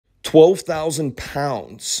12,000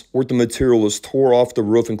 pounds worth of material is tore off the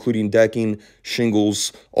roof, including decking,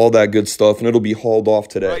 shingles, all that good stuff, and it'll be hauled off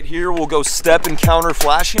today. Right here, we'll go step and counter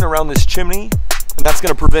flashing around this chimney, and that's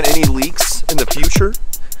gonna prevent any leaks in the future.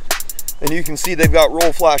 And you can see they've got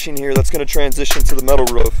roll flashing here that's gonna transition to the metal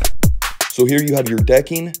roof. So here you have your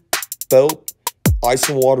decking, belt, ice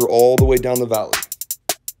and water all the way down the valley.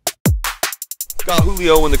 Got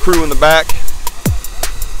Julio and the crew in the back.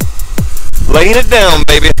 Laying it down,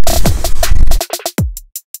 baby.